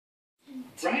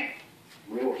right?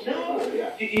 Real No.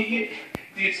 yeah.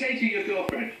 You say to your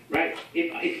girlfriend, right?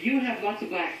 If you have lots of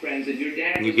black friends and your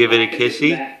dad, You give it a black and this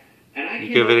and kissy? that, and I You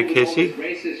came give it a up with all kissy?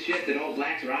 this racist shit that all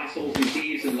blacks are assholes and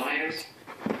thieves and liars,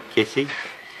 Kissy?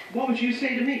 what would you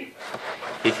say to me?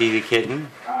 Kissy the kitten?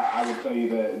 I would tell you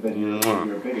that you're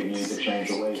a bigot. You need to change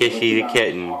your ways. Kissy the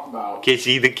kitten.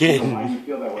 Kissy the Why kitten. you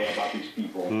feel that way about these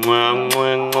people? Mwah,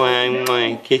 mwah, mwah,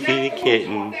 mwah. Kissy the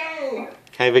kitten. No!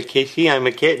 Can I have a kissy? I'm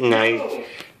a kitten. No!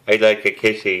 I like a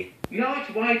kissy.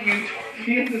 Not why you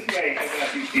feel this way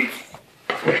about these people.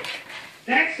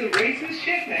 That's the racist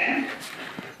shit, man.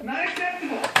 Not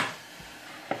acceptable.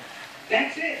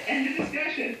 That's it. End of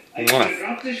discussion. Are you gonna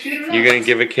drop this shit or not? You gonna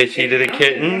give a kissy to the If you're not gonna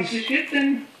kittens? drop the shit,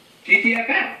 then GTF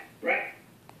out, right?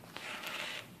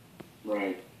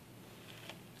 Right.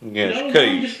 Yes, No long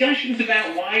please. discussions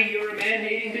about why you're a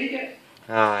man-hating bigot.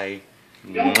 Hi.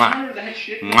 Don't Mwah. honor that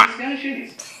shit in Mwah.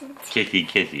 discussions. Kissy,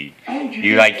 kissy. Oh,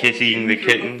 You like kissing the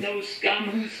kitten? Those scum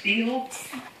who steal?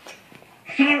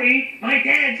 Sorry, my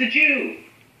dad's a Jew.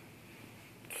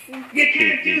 You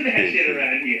can't do that shit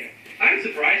around here. I'm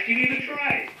surprised you even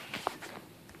tried.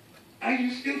 Are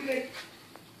you stupid?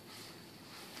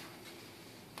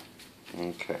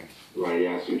 Okay. Right.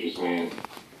 Yeah. I see what you're saying.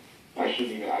 I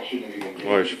shouldn't have even.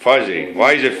 Well, it's fuzzy.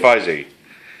 Why is it fuzzy?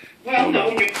 Well, no,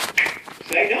 you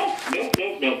say no.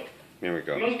 No. Here we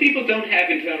go. Most people don't have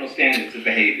internal standards of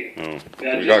behavior. Oh.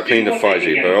 They'll We just gotta clean do the what they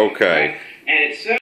fuzzy, can but get, okay. right? And it's so